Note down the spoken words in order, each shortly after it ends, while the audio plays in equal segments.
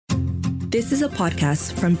This is a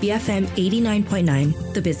podcast from BFM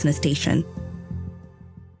 89.9, the business station.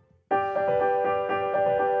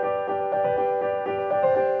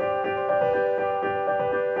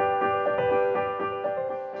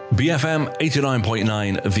 BFM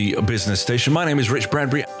 89.9, the business station. My name is Rich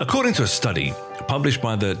Bradbury. According to a study published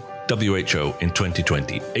by the WHO in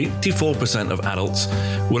 2020, 84% of adults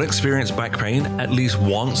will experience back pain at least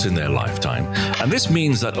once in their lifetime. And this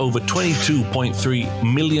means that over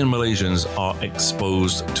 22.3 million Malaysians are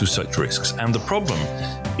exposed to such risks. And the problem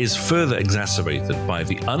is further exacerbated by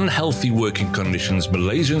the unhealthy working conditions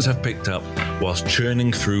Malaysians have picked up whilst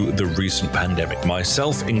churning through the recent pandemic,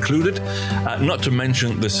 myself included, not to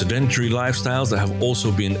mention the sedentary lifestyles that have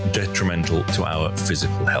also been detrimental to our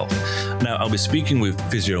physical health. Now, I'll be speaking with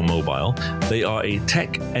Physio Mobile. They are a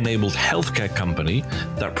tech-enabled healthcare company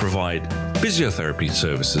that provide physiotherapy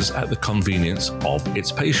services at the convenience of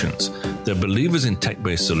its patients. They're believers in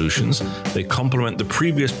tech-based solutions. They complement the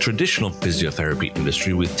previous traditional physiotherapy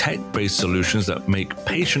industry with tech-based solutions that make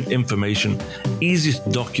patient information easy to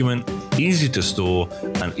document, easy to store,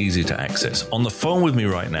 and easy to access. On the phone with me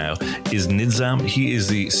right now is Nizam. He is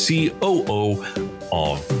the COO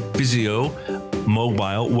of Physio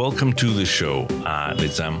Mobile. Welcome to the show,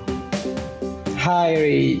 Nizam. Hi,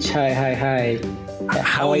 Rich. Hi.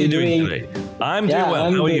 How are you doing today? I'm doing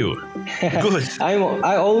well. How are you? Good. I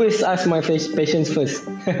always ask my patients first.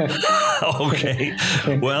 Okay.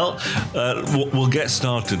 Well, we'll get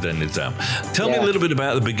started then, Nizam. Tell me a little bit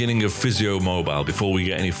about the beginning of Physio Mobile before we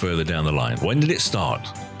get any further down the line. When did it start?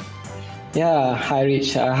 Yeah. Hi,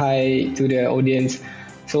 Rich. Hi to the audience.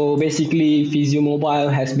 So basically, Physio Mobile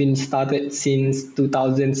has been started since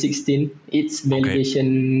 2016. It's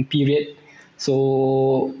validation period.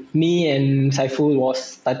 So me and Saiful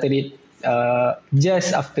started it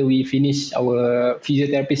just after we finished our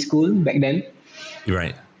physiotherapy school back then.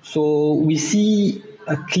 Right. So we see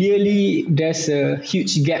clearly there's a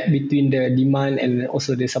huge gap between the demand and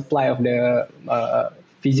also the supply of the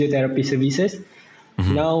physiotherapy services.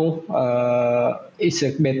 Mm-hmm. Now it's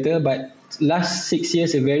better, but last 6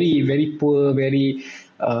 years a very poor, very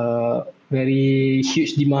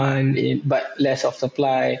huge demand, but less of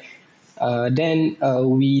supply. Then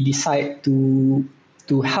we decide to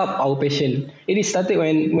help our patient. It started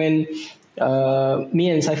when me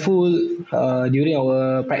and Saiful during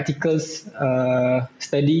our practicals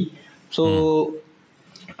study. So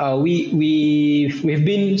we've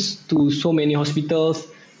been to so many hospitals,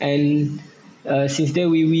 and since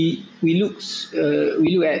then we look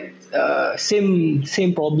at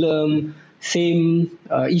same problem, same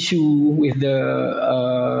issue with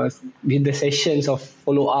the sessions of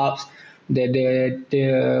follow-ups.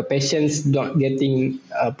 The patients not getting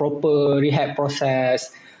proper rehab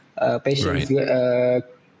process. Patients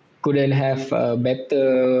couldn't have a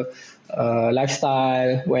better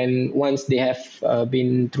lifestyle once they have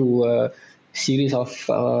been through a series of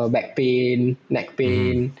back pain, neck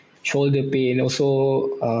pain, shoulder pain,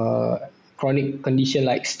 also chronic condition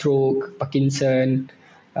like stroke, Parkinson.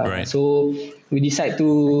 So we decide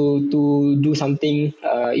to do something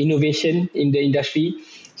innovation in the industry.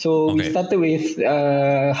 So we started with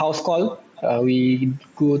house call. We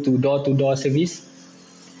go to door-to-door service.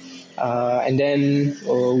 And then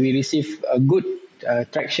we receive a good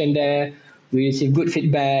traction there. We receive good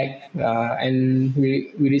feedback. And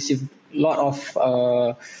we receive a lot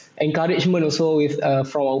of encouragement also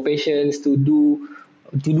from our patients to do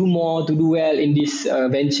more, to do well in this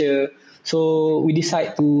venture. So we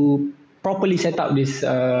decide to properly set up this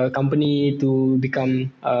company to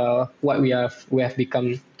become what we have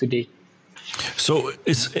become today. So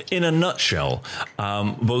it's in a nutshell,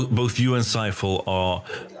 both you and Saiful are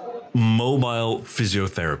mobile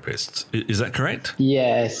physiotherapists. Is that correct?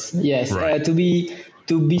 Yes. Right. To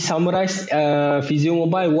be summarized, Physio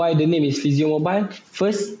Mobile. Why the name is Physio Mobile?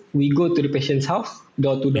 First, we go to the patient's house,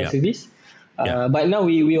 door-to-door service. But now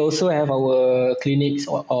we also have our clinics,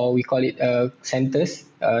 or we call it centers.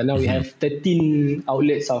 Now we have 13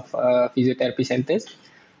 outlets of physiotherapy centers,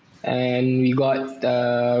 and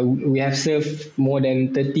we have served more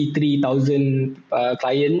than 33,000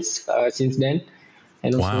 clients since then,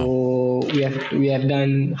 and also we have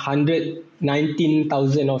done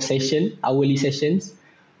 119,000 of hourly sessions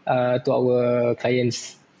to our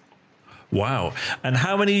clients. Wow. And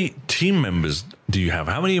how many team members do you have?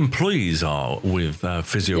 How many employees are with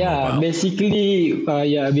Physio Mobile? Basically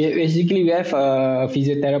we have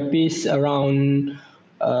physiotherapists around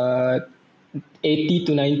 80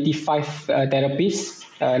 to 95 therapists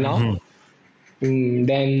now.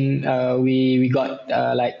 Then we got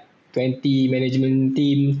like 20 management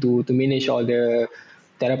team to manage all the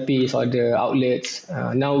therapists or the outlets.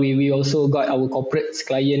 Now we also got our corporate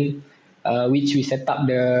client, which we set up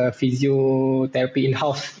the physiotherapy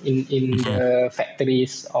in-house in the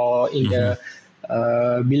factories or in the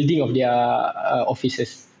building of their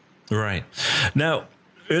offices. Right. Now,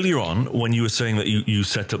 earlier on, when you were saying that you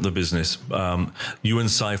set up the business, you and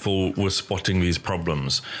Saiful were spotting these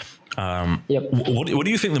problems. Yep. What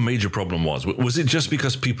do you think the major problem was? Was it just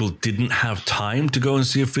because people didn't have time to go and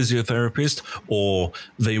see a physiotherapist, or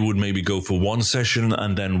they would maybe go for one session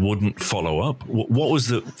and then wouldn't follow up? What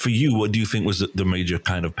was for you, what do you think was the major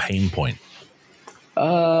kind of pain point?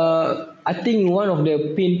 I think one of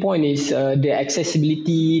the pain point is the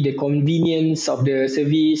accessibility, the convenience of the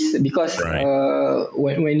service, because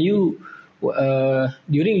when you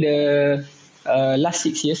during the last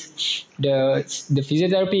 6 years, the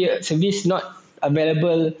physiotherapy service not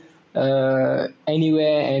available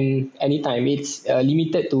anywhere and anytime. It's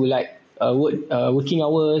limited to like working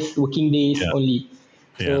hours, working days only.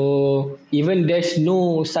 So even there's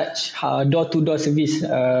no such door-to-door service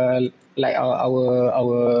like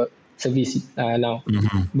our service now.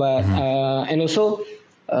 But and also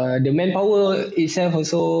the manpower itself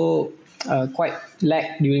also quite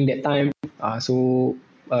lack during that time. So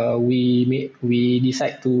we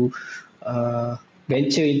decide to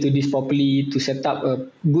venture into this properly, to set up a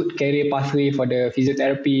good career pathway for the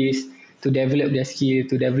physiotherapists, to develop their skill,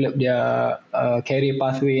 to develop their career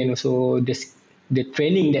pathway, and also the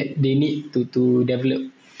training that they need to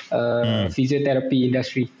develop physiotherapy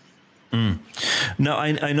industry. Now,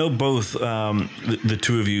 I know both the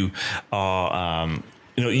two of you are,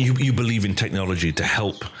 you believe in technology to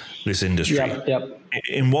help this industry. Yep.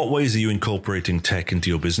 In what ways are you incorporating tech into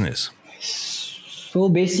your business? So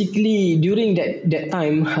basically, during that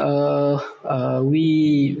time,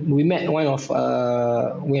 we met one of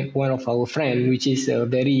our friend, which is a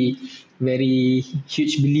very very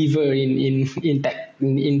huge believer in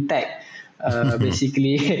tech.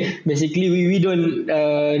 Basically we don't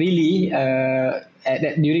really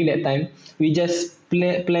during that time we just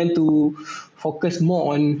plan to focus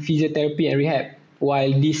more on physiotherapy and rehab,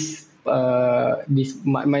 while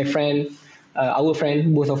my friend, our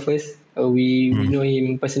friend, both of us, we know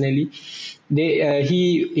him personally.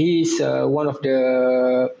 He is one of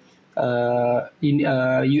the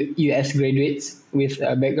US graduates with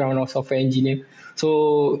a background of software engineer.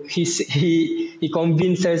 So he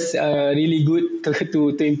convinced us really good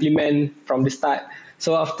to implement from the start.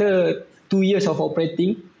 So after 2 years of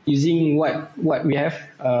operating using what we have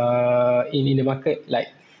in the market, like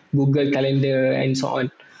Google Calendar and so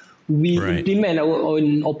on, we implement our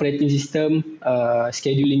own operating system,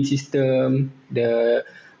 scheduling system,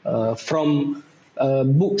 from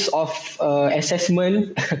books of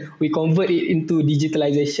assessment, we convert it into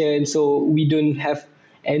digitalization, so we don't have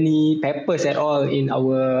any papers at all in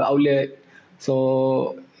our outlet.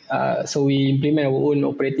 So we implement our own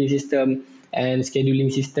operating system and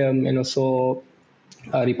scheduling system, and also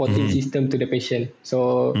reporting system to the patient.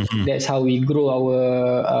 So that's how we grow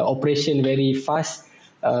our operation very fast,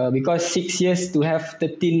 because 6 years to have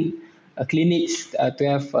 13 clinics, to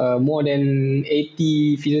have more than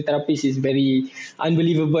 80 physiotherapists is very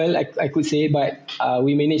unbelievable, I could say. But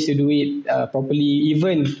we managed to do it properly,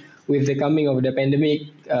 even with the coming of the pandemic.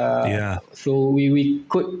 So we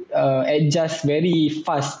could adjust very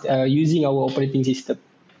fast using our operating system.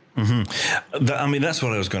 That's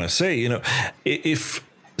what I was going to say. If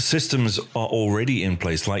systems are already in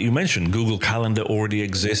place, like you mentioned, Google Calendar already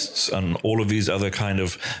exists, and all of these other kind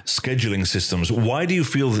of scheduling systems, why do you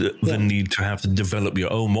feel the need to have to develop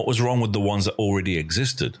your own? What was wrong with the ones that already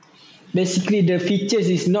existed? Basically, the features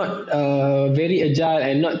is not very agile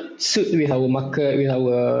and not suit with our market, with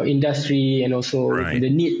our industry, and also with the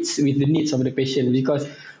needs of the patient. Because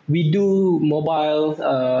we do mobile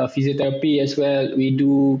physiotherapy as well. We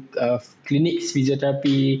do clinics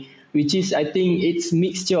physiotherapy, which is, I think, it's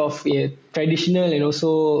mixture of traditional and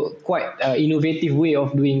also quite innovative way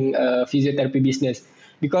of doing physiotherapy business.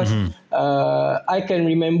 Because I can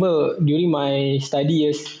remember during my study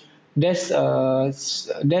years, there's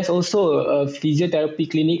also physiotherapy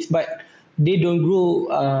clinics, but they don't grow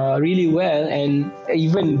really well, and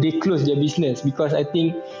even they close their business, because I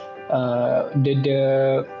think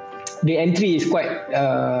the entry is quite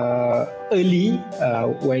early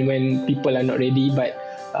when people are not ready. But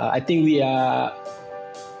I think we are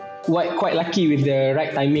quite lucky with the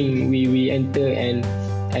right timing. We enter, and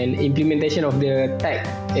implementation of the tech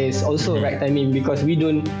is also right timing, because we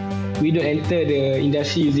don't enter the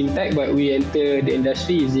industry using tech, but we enter the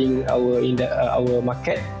industry using our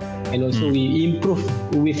market, and also we improve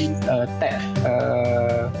with tech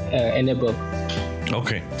enable.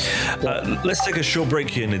 Okay. Let's take a short break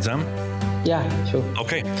here, Nidzam. Yeah, sure.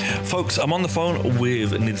 Okay, folks, I'm on the phone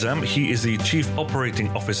with Nidzam. He is the Chief Operating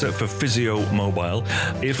Officer for Physio Mobile.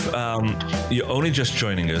 If you're only just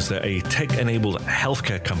joining us, they're a tech-enabled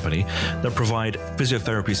healthcare company that provide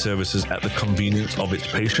physiotherapy services at the convenience of its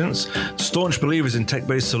patients. Staunch believers in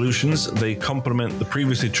tech-based solutions, they complement the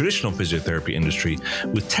previously traditional physiotherapy industry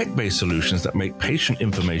with tech-based solutions that make patient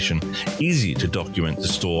information easy to document, to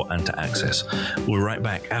store, and to access. We'll be right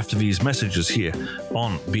back after these messages here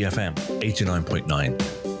on BFM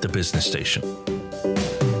 89.9, the business station.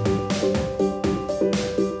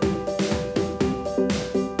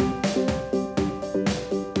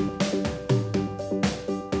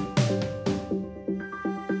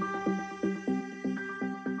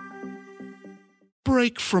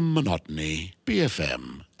 Break from monotony.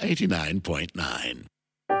 BFM 89.9.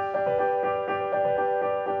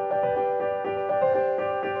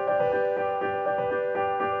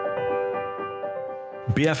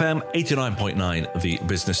 BFM 89.9, the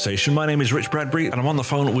business station. My name is Rich Bradbury, and I'm on the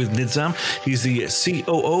phone with Nidzam. He's the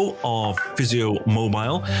COO of Physio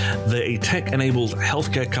Mobile. They're a tech-enabled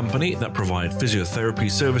healthcare company that provide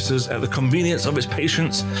physiotherapy services at the convenience of its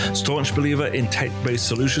patients. Staunch believer in tech-based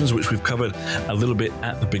solutions, which we've covered a little bit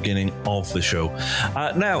at the beginning of the show.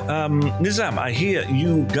 Now, Nidzam, I hear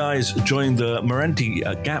you guys joined the Meranti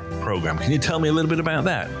GAP program. Can you tell me a little bit about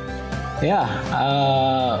that? Yeah,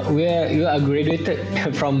 we are graduated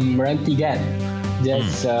from Meranti GAP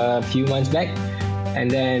just a few months back,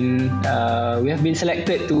 and then we have been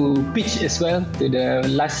selected to pitch as well to the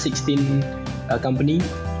last 16 company.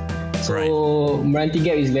 So Right. Meranti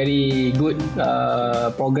GAP is very good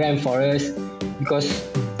program for us because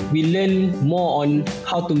we learn more on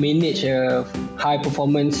how to manage a high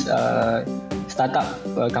performance startup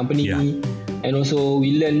company, and also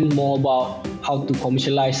we learn more about how to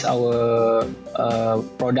commercialize our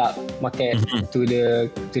product market to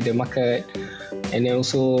the market, and then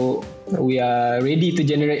also we are ready to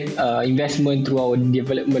generate investment through our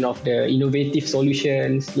development of the innovative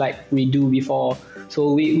solutions like we do before.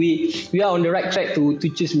 So we are on the right track to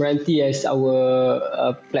choose Meranti as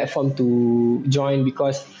our platform to join,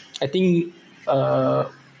 because I think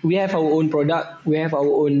we have our own product, we have our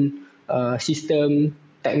own system,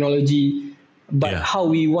 technology, but how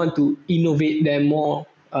we want to innovate them more,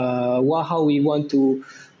 how we want to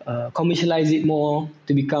commercialize it more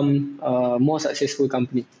to become a more successful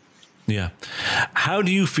company. Yeah. How do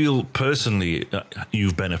you feel personally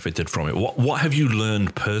you've benefited from it? What have you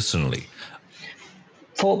learned personally?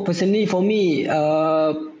 For me,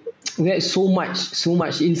 we had so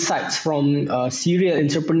much insights from serial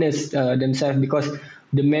entrepreneurs themselves, because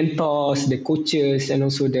the mentors, the coaches, and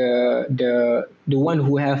also the one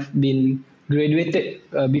who have been graduated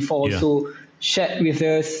before also shared with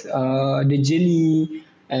us the journey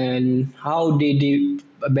and how they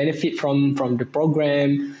benefit from the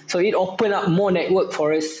program. So it opened up more network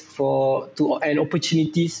for us and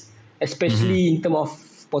opportunities, especially in terms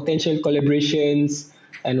of potential collaborations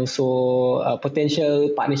and also potential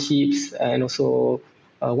partnerships, and also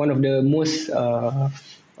one of the most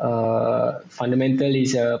fundamental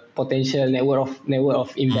is a potential network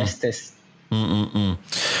of investors.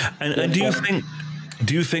 And do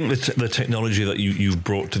you think that the technology that you've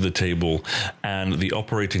brought to the table and the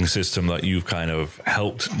operating system that you've kind of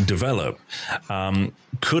helped develop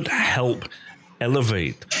could help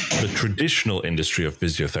elevate the traditional industry of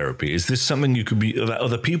physiotherapy? Is this something that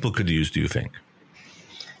other people could use, do you think?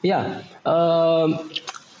 Yeah.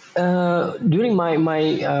 During my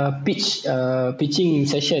pitching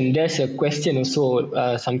session, there's a question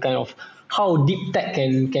also, some kind of how deep tech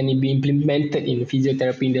can it be implemented in the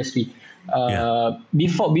physiotherapy industry.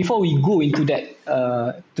 Before we go into that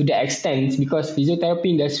to the extent, because physiotherapy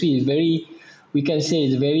industry is very, we can say,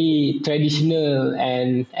 it's very traditional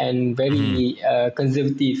and very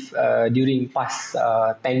conservative during past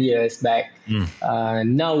 10 years back.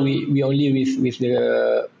 Now we only with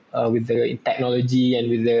the technology and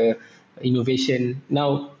with the innovation.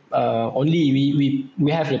 Now only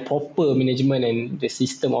we have the proper management and the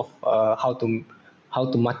system of how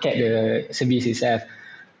to market the service itself.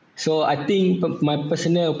 So I think my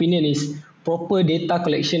personal opinion is proper data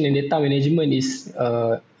collection and data management is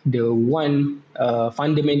the one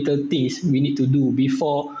fundamental things we need to do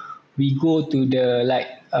before we go to the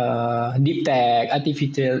deep tech,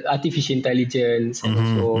 artificial intelligence, and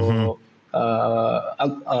also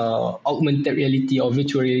augmented reality or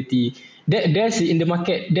virtual reality. There's in the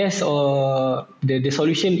market. There's the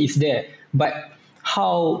solution is there, but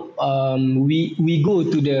how we go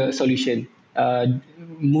to the solution,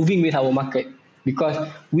 moving with our market, because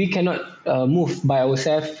we cannot move by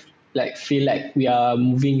ourselves. feel like we are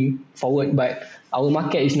moving forward, but our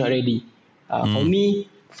market is not ready. For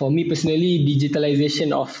me personally,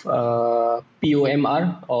 digitalization of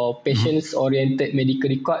POMR, or patients oriented medical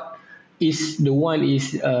record, is the one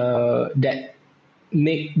that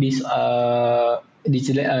make this that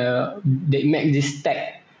make this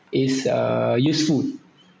tech is useful,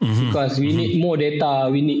 because we need more data,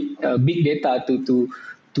 we need big data to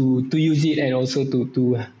use it, and also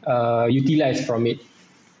to utilize from it.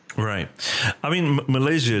 Right. I mean,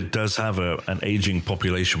 Malaysia does have an aging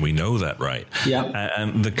population. We know that, right? Yeah.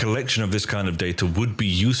 And the collection of this kind of data would be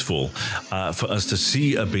useful for us to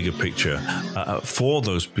see a bigger picture for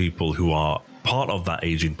those people who are part of that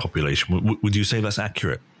aging population. Would you say that's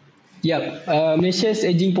accurate? Yeah. Malaysia's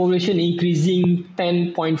aging population increasing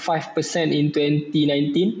 10.5% in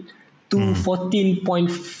 2019 to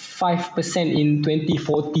 14.5% in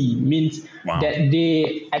 2040, means that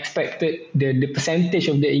they expected the percentage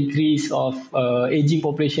of the increase of aging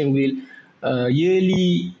population will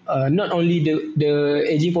yearly, not only the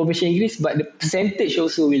aging population increase, but the percentage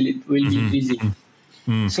also will be increasing.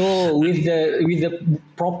 So with the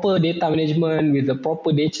proper data management, with the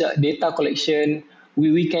proper data collection,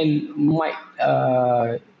 we might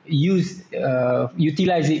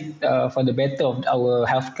utilize it for the better of our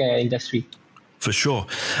healthcare industry. For sure.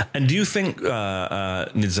 And do you think,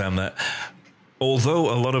 Nizam, that although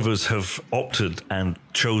a lot of us have opted and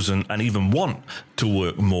chosen and even want to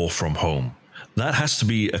work more from home, that has to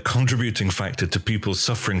be a contributing factor to people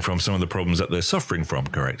suffering from some of the problems that they're suffering from,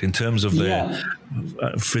 correct? In terms of their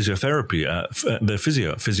physiotherapy, their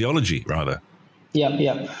physiology, rather.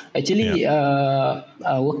 Yeah. Actually,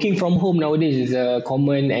 working from home nowadays is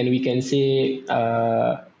common, and we can say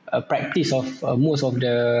a practice of most of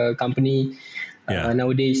the company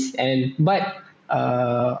nowadays. But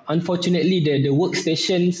unfortunately, the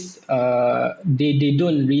workstations they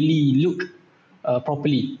don't really look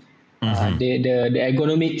properly. The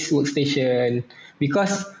ergonomics workstation,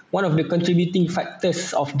 because one of the contributing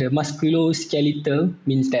factors of the musculoskeletal,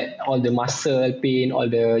 means that all the muscle pain, all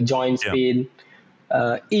the joints pain,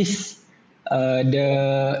 is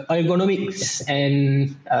the ergonomics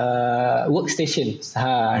and workstations.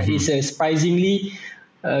 It's surprisingly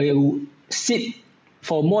sit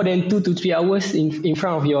for more than 2 to 3 hours in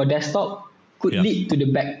front of your desktop could lead to the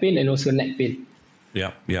back pain and also neck pain.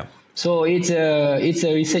 Yeah. So it's a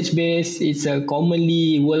research based. It's a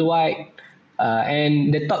commonly worldwide,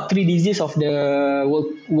 and the top 3 diseases of the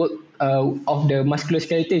work of the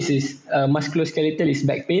musculoskeletal is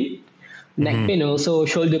back pain, neck pain, and also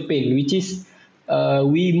shoulder pain, which is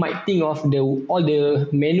we might think of all the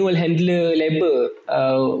manual handler labor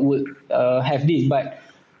would have this, but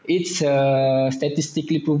it's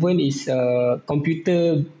statistically proven is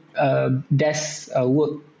computer desk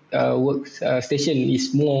workstation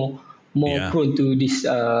is more prone to this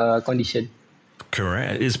condition.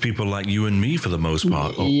 Correct. It's people like you and me for the most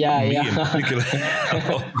part. Yeah.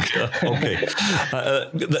 Okay.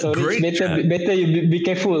 So great. Better you be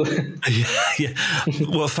careful. Yeah.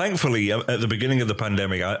 Well, thankfully, at the beginning of the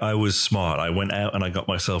pandemic, I was smart. I went out and I got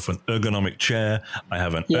myself an ergonomic chair. I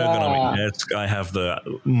have an ergonomic desk. I have the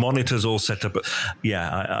monitors all set up.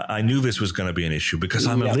 Yeah, I knew this was going to be an issue because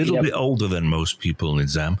I'm a little bit older than most people in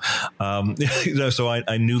Nizam. So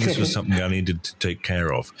I knew this was something I needed to take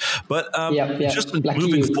care of. But just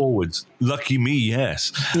moving forwards, lucky me,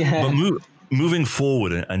 yes. Yeah. But moving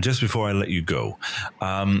forward, and just before I let you go,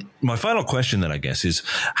 my final question then, I guess, is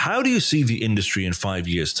how do you see the industry in 5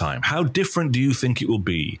 years' time? How different do you think it will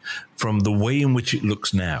be from the way in which it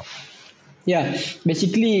looks now? Yeah,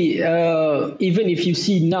 basically, even if you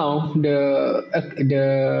see now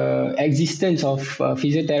the existence of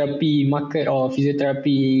physiotherapy market or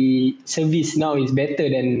physiotherapy service now is better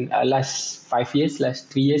than last 5 years, last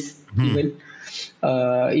 3 years even.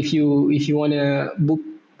 If you want to book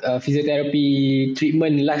physiotherapy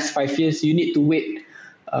treatment last 5 years, you need to wait.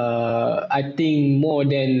 I think more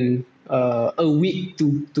than a week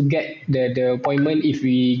to get the appointment if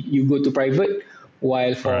you go to private.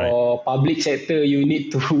 While for public sector, you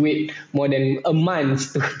need to wait more than a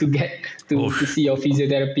month to get to see your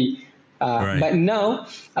physiotherapy. But now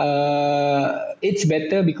it's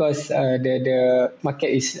better because the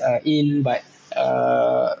market is in, but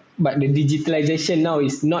the digitalization now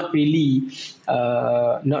is not really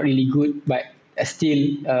good. But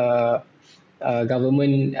still,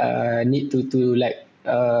 government need to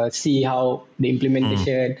see how the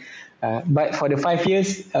implementation. But for the 5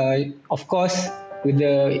 years, of course, with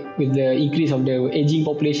the increase of the aging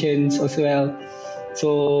populations as well,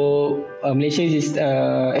 so Malaysia is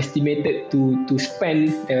estimated to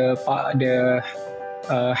spend the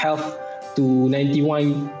health to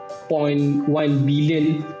 91% 4.1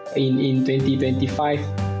 billion in 2025,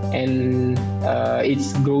 and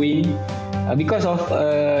it's growing because of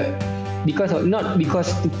not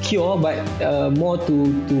because to cure, but more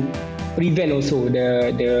to prevent also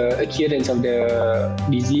the occurrence of the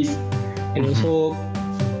disease, and also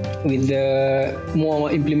with the more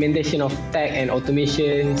implementation of tech and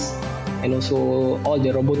automations, and also all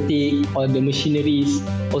the robotic, all the machineries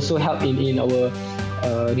also help in our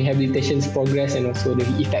rehabilitation's progress and also the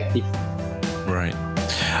effective. Right.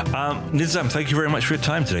 Nizam, thank you very much for your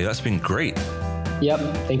time today. That's been great. Yep.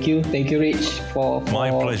 Thank you, Rich, for My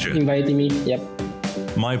pleasure. Inviting me. Yep.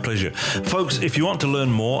 My pleasure. Folks, if you want to learn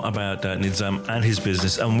more about Nizam and his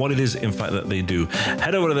business and what it is, in fact, that they do,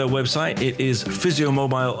 head over to their website. It is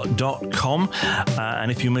physiomobile.com.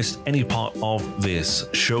 And if you missed any part of this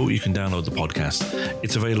show, you can download the podcast.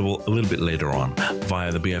 It's available a little bit later on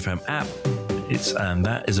via the BFM app. And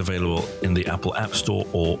that is available in the Apple App Store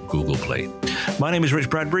or Google Play. My name is Rich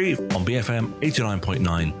Bradbury on BFM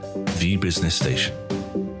 89.9, the business station.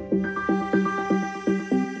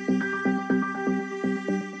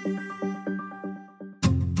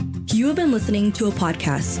 You have been listening to a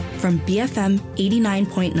podcast from BFM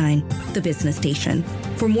 89.9, the business station.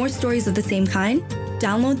 For more stories of the same kind,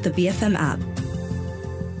 download the BFM app.